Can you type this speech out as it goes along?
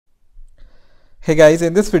Hey guys,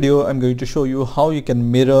 in this video I'm going to show you how you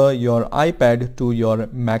can mirror your iPad to your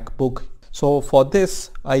MacBook. So for this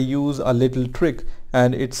I use a little trick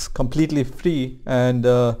and it's completely free and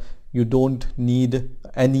you don't need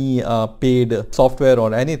any paid software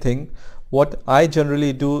or anything. What I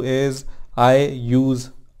generally do is I use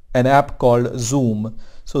an app called Zoom.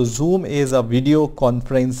 So Zoom is a video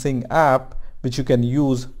conferencing app which you can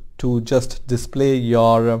use to just display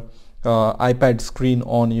your iPad screen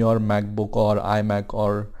on your MacBook or iMac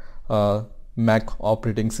or Mac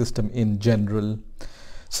operating system in general.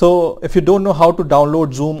 So if you don't know how to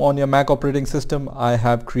download Zoom on your Mac operating system, I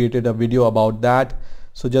have created a video about that.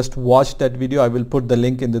 So just watch that video. I will put the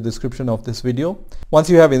link in the description of this video. Once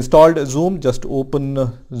you have installed Zoom, just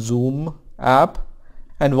open Zoom app.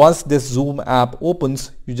 And once this Zoom app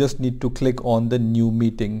opens, you just need to click on the new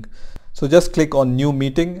meeting. So just click on new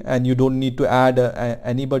meeting and you don't need to add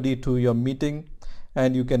anybody to your meeting,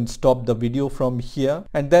 and you can stop the video from here.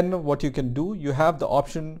 And then what you can do, you have the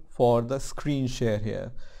option for the screen share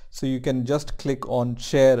here. So you can just click on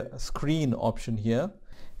share screen option here,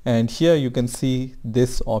 and here you can see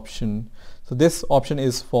this option. So this option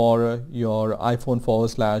is for your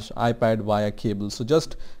iPhone/iPad via cable. So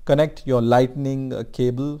just connect your lightning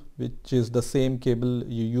cable, which is the same cable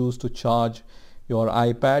you use to charge your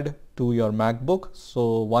iPad, to your MacBook.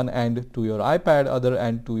 So one end to your iPad, other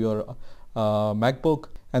end to your MacBook,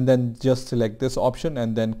 and then just select this option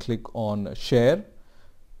and then click on share.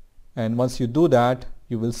 And once you do that,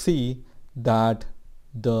 you will see that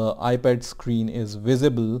the iPad screen is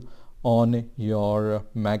visible on your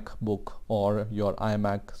MacBook or your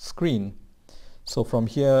iMac screen. So from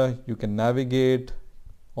here you can navigate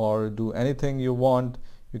or do anything you want.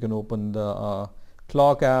 You can open the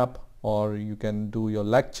clock app, or you can do your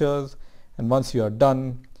lectures, and once you are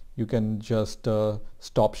done you can just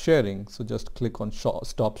stop sharing. So just click on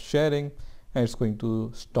stop sharing and it's going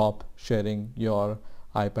to stop sharing your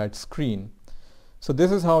iPad screen. So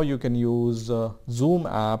this is how you can use Zoom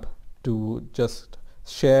app to just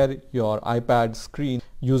share your iPad screen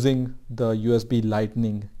using the USB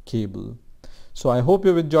lightning cable. So I hope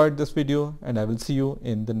you've enjoyed this video and I will see you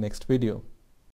in the next video.